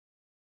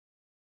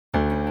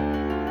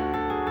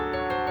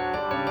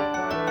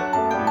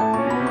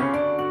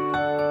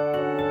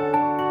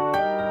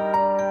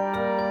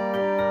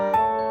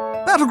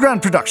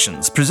Battleground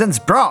Productions presents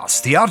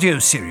Brass, the audio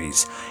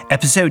series,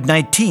 Episode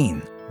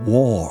 19,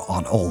 War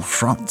on All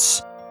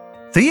Fronts.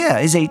 The year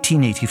is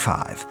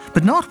 1885,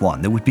 but not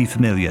one that would be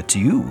familiar to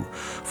you,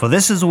 for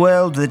this is a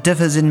world that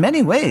differs in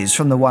many ways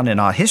from the one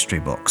in our history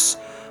books.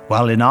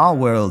 While in our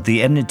world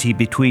the enmity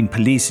between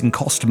police and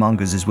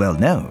costermongers is well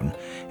known,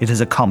 it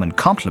is a common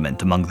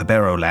compliment among the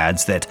barrow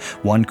lads that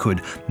one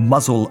could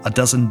muzzle a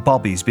dozen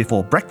bobbies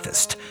before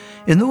breakfast.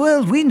 In the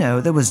world we know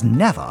there was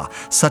never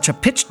such a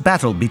pitched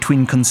battle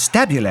between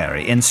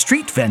constabulary and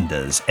street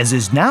vendors as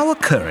is now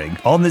occurring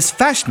on this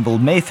fashionable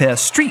Mayfair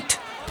street,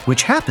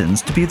 which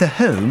happens to be the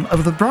home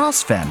of the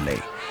Brass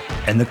family.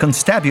 And the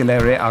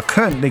constabulary are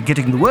currently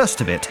getting the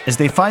worst of it as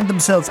they find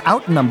themselves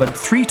outnumbered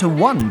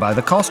 3-1 by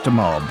the coster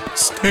mob.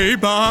 Stay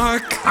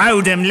back!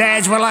 Hold him,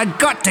 lads, while I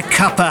got the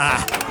copper!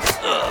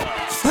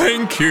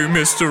 Thank you,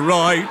 Mr.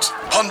 Wright.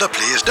 Ponder,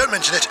 please, don't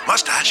mention it.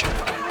 Mustache.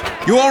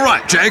 You all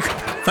right, Jake?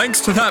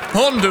 Thanks to that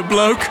Ponder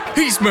bloke,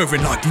 he's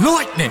moving like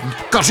lightning.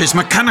 Got his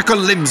mechanical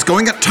limbs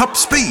going at top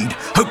speed.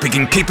 Hope he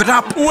can keep it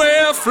up.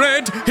 Where,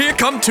 Fred? Here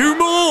come two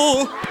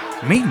more!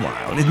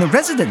 Meanwhile, in the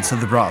residence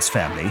of the Brass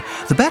family,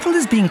 the battle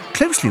is being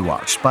closely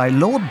watched by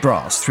Lord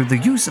Brass through the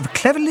use of a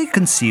cleverly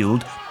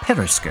concealed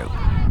periscope.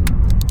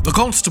 The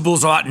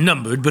constables are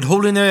outnumbered but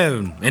holding their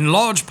own, in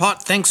large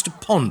part thanks to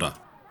Ponder.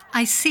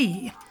 I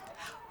see.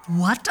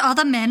 What are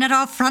the men at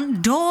our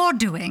front door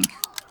doing?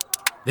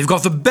 They've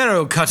got the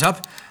barrow cut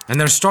up, and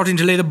they're starting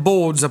to lay the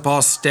boards up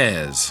our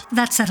stairs.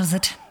 That settles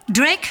it.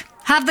 Drake,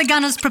 have the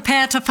gunners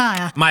prepare to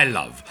fire. My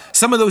love,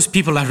 some of those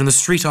people out in the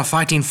street are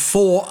fighting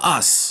for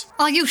us.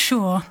 Are you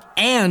sure?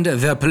 And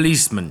they're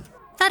policemen.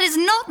 That is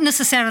not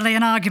necessarily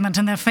an argument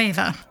in their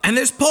favour. And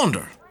there's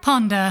Ponder.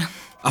 Ponder.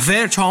 A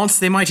fair chance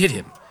they might hit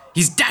him.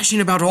 He's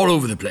dashing about all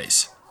over the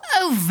place.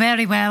 Oh,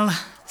 very well.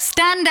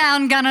 Stand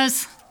down,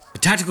 gunners. The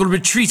tactical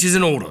retreat is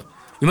in order.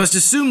 We must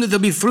assume that they'll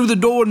be through the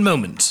door in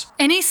moments.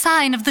 Any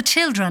sign of the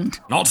children?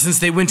 Not since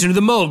they went into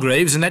the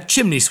Mulgraves and that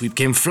chimney sweep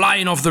came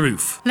flying off the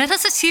roof. Let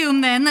us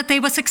assume, then, that they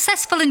were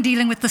successful in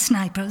dealing with the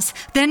snipers.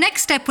 Their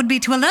next step would be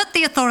to alert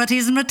the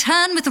authorities and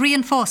return with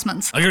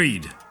reinforcements.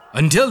 Agreed.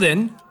 Until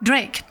then...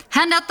 Drake,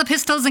 hand out the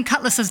pistols and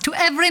cutlasses to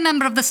every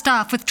member of the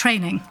staff with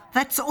training.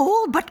 That's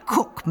all but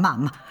Cook,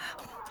 Mum.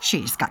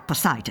 She's got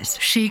bursitis.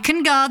 She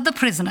can guard the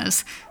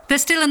prisoners. They're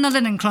still in the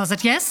linen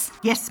closet, yes?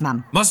 Yes,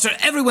 Mum. Muster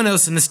everyone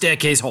else in the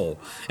staircase hall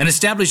and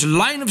establish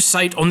line of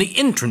sight on the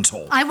entrance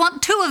hall. I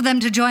want 2 of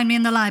them to join me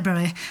in the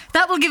library.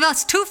 That will give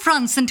us 2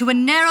 fronts into a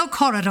narrow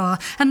corridor,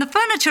 and the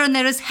furniture in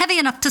there is heavy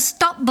enough to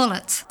stop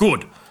bullets.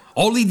 Good.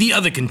 I'll lead the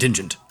other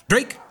contingent.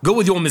 Drake, go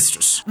with your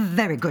mistress.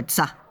 Very good,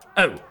 sir.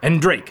 Oh, and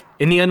Drake,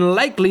 in the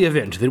unlikely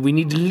event that we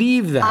need to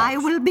leave the house... I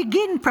will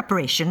begin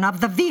preparation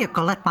of the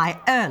vehicle at my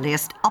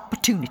earliest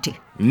opportunity.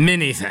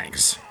 Many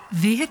thanks.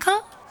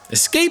 Vehicle?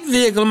 Escape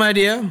vehicle, my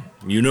dear.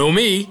 You know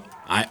me.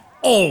 I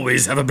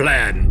always have a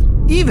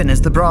plan. Even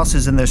as the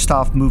Brasses and their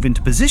staff move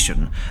into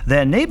position,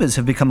 their neighbours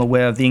have become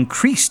aware of the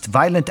increased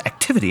violent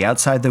activity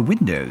outside their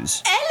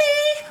windows.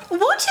 Ellie,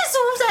 what is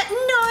all that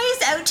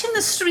noise out in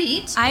the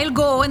street? I'll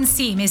go and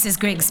see Mrs.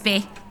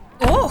 Grigsby.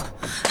 Oh!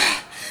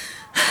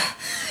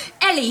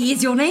 Ellie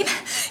is your name?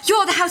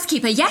 You're the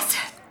housekeeper, yes?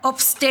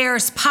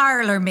 Upstairs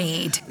parlour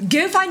maid.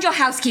 Go find your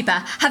housekeeper.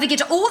 Have her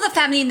get all the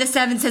family and the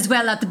servants as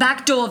well out the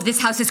back door of this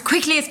house as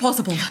quickly as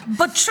possible.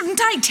 But shouldn't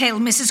I tell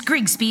Mrs.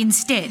 Grigsby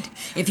instead?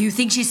 If you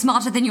think she's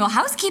smarter than your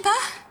housekeeper.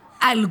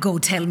 I'll go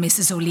tell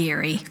Mrs.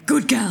 O'Leary.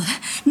 Good girl.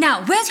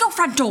 Now, where's your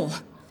front door?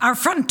 Our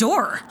front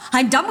door?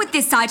 I'm done with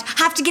this side.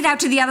 Have to get out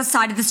to the other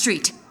side of the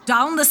street.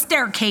 Down the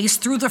staircase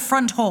through the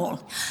front hall.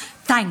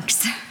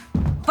 Thanks.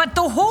 But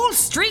the whole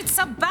street's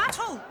a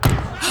battle.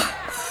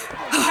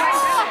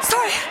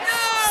 Sorry.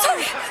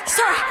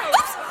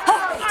 Oops.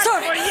 Oh,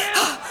 sorry.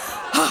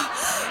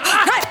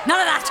 Right, none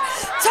of that.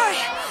 Sorry.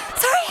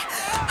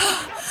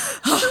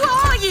 Who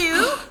are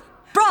you?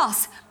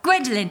 Brass,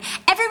 Gwendolyn,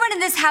 everyone in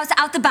this house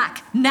out the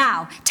back.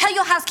 Now, tell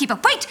your housekeeper.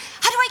 Wait,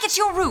 how do I get to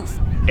your roof?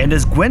 And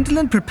as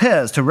Gwendolyn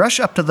prepares to rush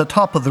up to the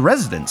top of the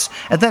residence,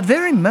 at that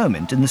very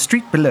moment in the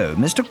street below,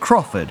 Mr.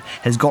 Crawford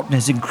has gotten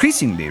his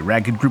increasingly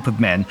ragged group of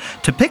men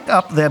to pick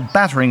up their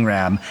battering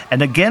ram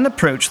and again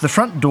approach the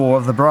front door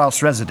of the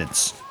Brass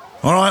residence.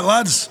 All right,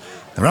 lads.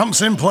 The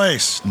ramp's in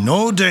place.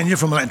 No danger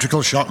from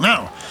electrical shock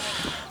now.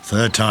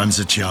 3rd time's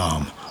the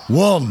charm.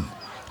 1,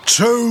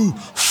 2,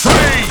 3!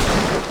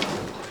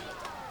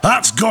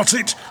 That's got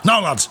it.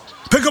 Now, lads,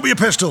 pick up your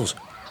pistols.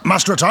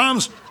 Master at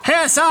arms?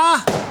 Here,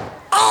 sir!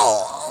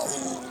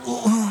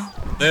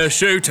 They're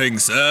shooting,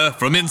 sir,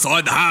 from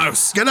inside the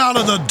house. Get out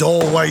of the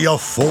doorway, you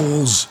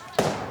fools.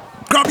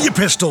 Grab your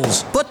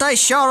pistols. But I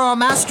sure are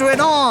master at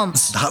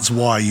arms. That's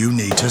why you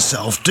need to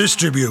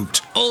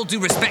self-distribute. All due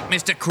respect,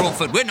 Mr.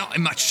 Crawford, we're not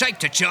in much shape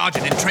to charge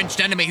an entrenched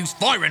enemy who's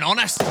firing on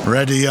us.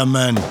 Ready your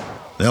men.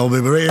 There'll be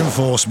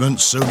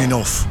reinforcements soon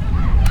enough.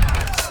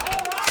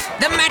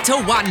 The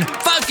metal one!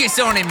 Focus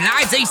on him,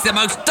 lads! He's the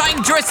most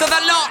dangerous of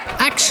the lot!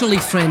 Actually,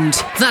 friend,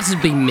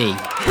 that'd be me.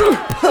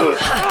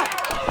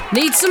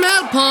 Need some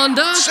help,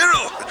 Ponder?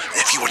 Cyril,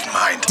 if you wouldn't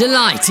mind.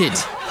 Delighted.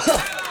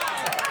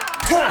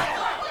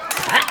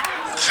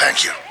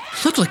 Thank you.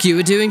 Looked like you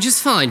were doing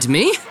just fine to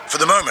me. For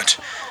the moment.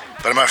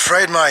 But I'm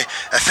afraid my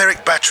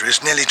etheric battery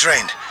is nearly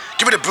drained.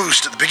 Give it a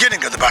boost at the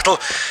beginning of the battle,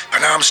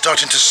 and now I'm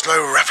starting to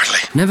slow rapidly.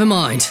 Never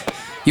mind.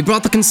 You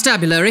brought the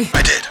constabulary?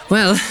 I did.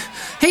 Well,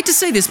 hate to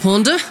say this,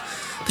 Ponder,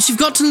 but you've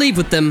got to leave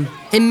with them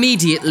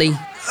immediately.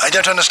 I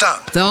don't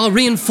understand. There are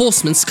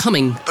reinforcements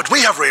coming. But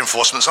we have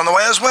reinforcements on the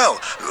way as well.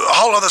 A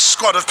whole other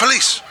squad of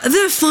police.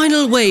 Their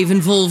final wave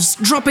involves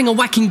dropping a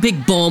whacking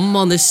big bomb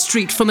on this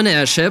street from an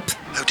airship.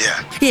 Oh dear.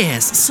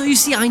 Yes, so you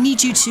see, I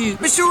need you to...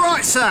 It's all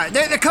right, sir.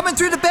 They're coming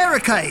through the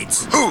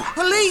barricades. Who?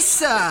 Police,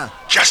 sir.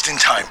 Just in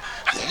time.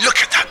 And look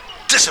at that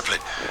discipline.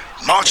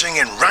 Marching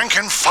in rank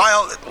and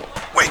file.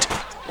 Wait,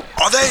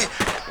 are they...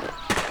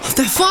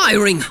 They're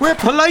firing! We're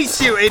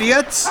police, you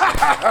idiots! So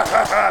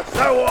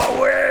are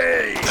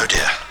we! Oh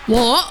dear.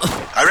 What?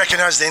 I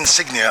recognise the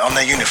insignia on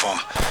their uniform.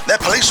 They're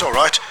police, all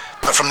right,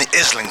 but from the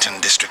Islington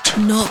district.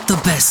 Not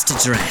the best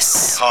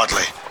address.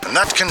 Hardly. And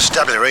that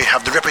constabulary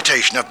have the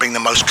reputation of being the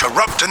most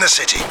corrupt in the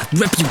city.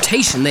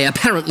 Reputation they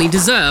apparently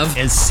deserve.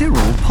 As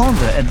Cyril,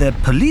 Ponder, and their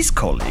police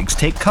colleagues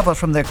take cover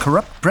from their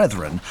corrupt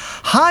brethren,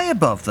 high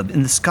above them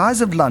in the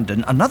skies of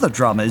London, another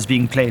drama is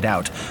being played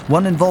out,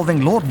 one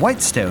involving Lord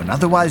Whitestone,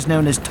 otherwise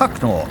known as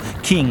Tucknor,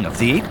 King of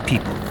the Eight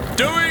People.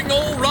 Doing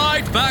all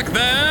right back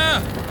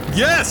there?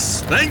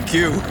 Yes, thank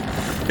you.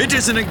 It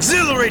is an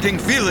exhilarating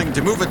feeling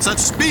to move at such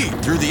speed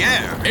through the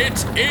air.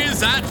 It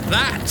is at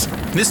that.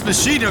 This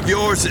machine of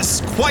yours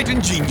is quite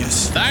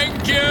ingenious.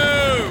 Thank you.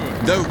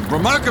 Though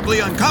remarkably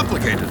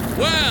uncomplicated.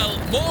 Well,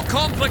 more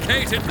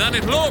complicated than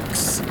it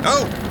looks.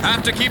 Oh.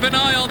 Have to keep an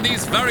eye on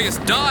these various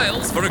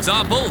dials, for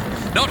example.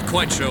 Not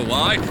quite sure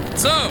why.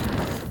 So,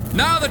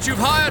 now that you've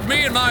hired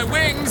me and my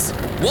wings,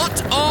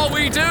 what are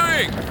we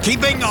doing?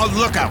 Keeping a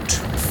lookout.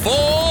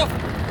 For...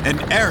 an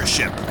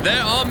airship.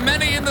 There are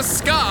many in the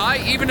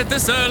sky, even at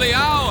this early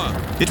hour.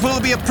 It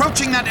will be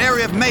approaching that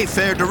area of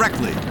Mayfair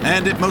directly,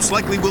 and it most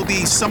likely will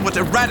be somewhat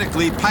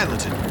erratically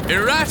piloted.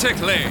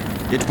 Erratically?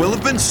 It will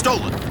have been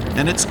stolen,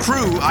 and its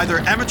crew either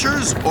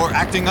amateurs or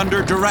acting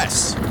under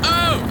duress.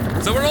 Oh,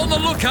 so we're on the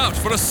lookout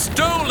for a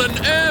stolen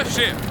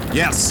airship.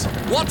 Yes.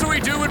 What do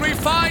we do when we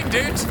find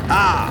it?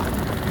 Ah,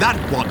 that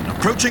one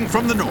approaching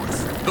from the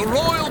north. The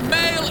Royal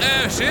Mail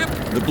airship?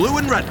 The blue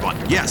and red one,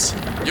 yes.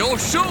 You're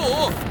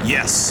sure?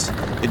 Yes.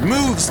 It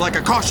moves like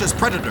a cautious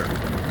predator.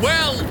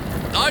 Well,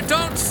 I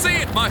don't see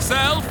it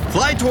myself.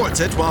 Fly towards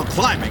it while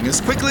climbing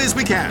as quickly as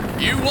we can.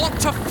 You want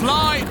to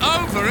fly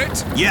over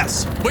it?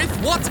 Yes. With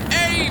what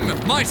aim,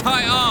 might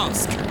I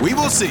ask? We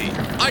will see.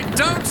 I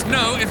don't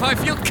know if I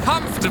feel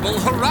comfortable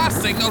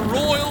harassing a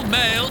Royal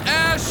Mail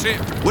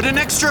airship. Would an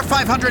extra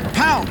 500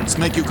 pounds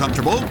make you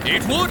comfortable?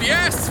 It would,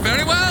 yes.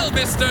 Very well,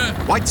 Mr.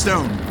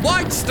 Whitestone.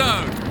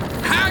 Whitestone!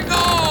 Hang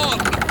on!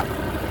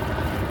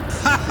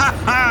 Ha ha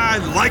ha! I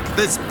like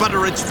this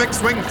Butteridge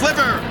fixed-wing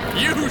flivver!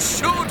 You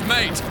should,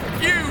 mate!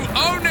 You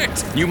own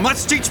it! You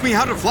must teach me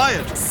how to fly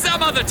it!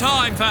 Some other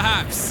time,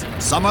 perhaps!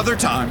 Some other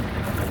time.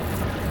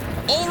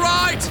 All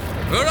right!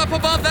 We're up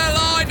above their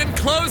line and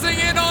closing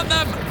in on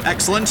them!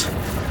 Excellent.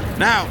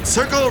 Now,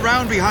 circle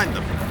around behind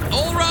them.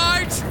 All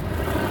right!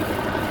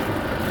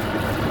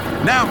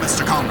 Now,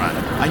 Mr. Conrad,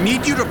 I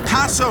need you to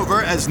pass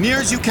over as near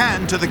as you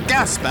can to the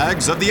gas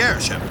bags of the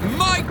airship.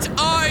 Might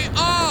I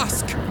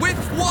ask, with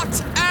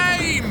what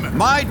aim?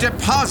 My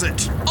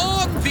deposit.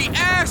 On the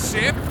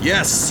airship?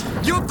 Yes.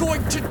 You're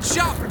going to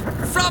jump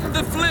from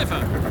the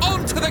flivver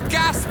onto the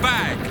gas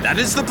bag. That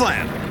is the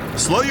plan.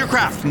 Slow your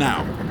craft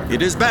now.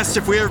 It is best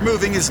if we are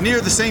moving as near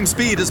the same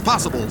speed as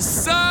possible.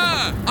 Sir,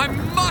 I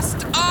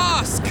must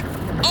ask,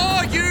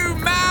 are you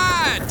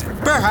mad?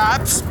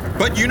 Perhaps,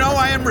 but you know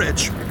I am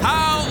rich.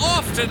 How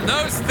often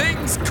those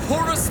things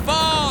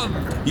correspond?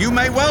 You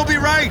may well be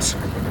right.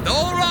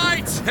 All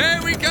right, here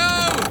we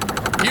go.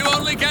 You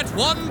only get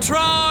one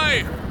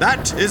try.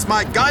 That is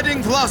my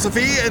guiding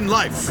philosophy in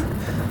life.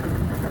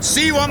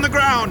 See you on the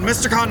ground,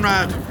 Mr.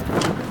 Conrad.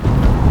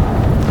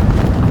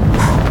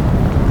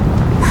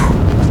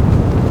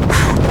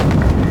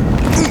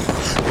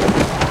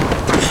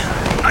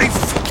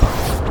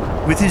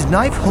 With his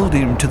knife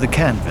holding him to the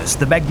canvas,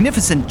 the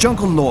magnificent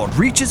Jungle Lord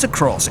reaches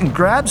across and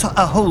grabs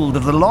a hold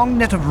of the long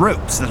net of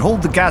ropes that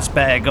hold the gas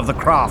bag of the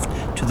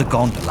craft to the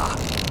gondola.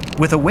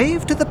 With a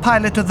wave to the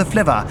pilot of the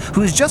flivver,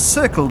 who has just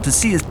circled to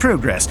see his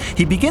progress,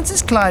 he begins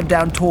his climb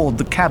down toward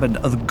the cabin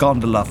of the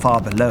gondola far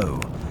below.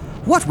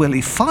 What will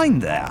he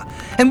find there?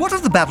 And what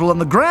of the battle on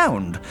the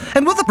ground?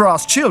 And will the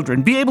brass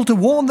children be able to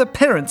warn their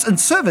parents and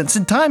servants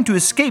in time to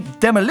escape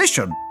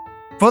demolition?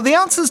 For the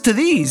answers to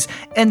these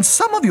and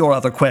some of your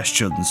other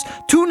questions,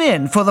 tune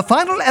in for the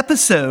final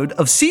episode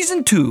of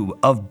Season 2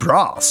 of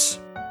Brass.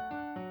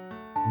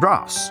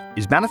 Brass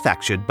is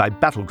manufactured by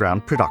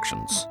Battleground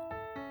Productions.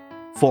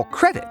 For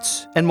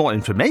credits and more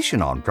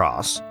information on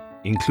Brass,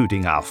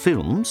 including our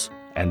films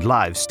and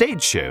live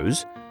stage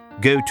shows,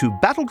 go to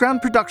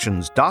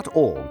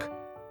battlegroundproductions.org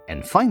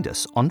and find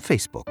us on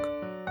Facebook.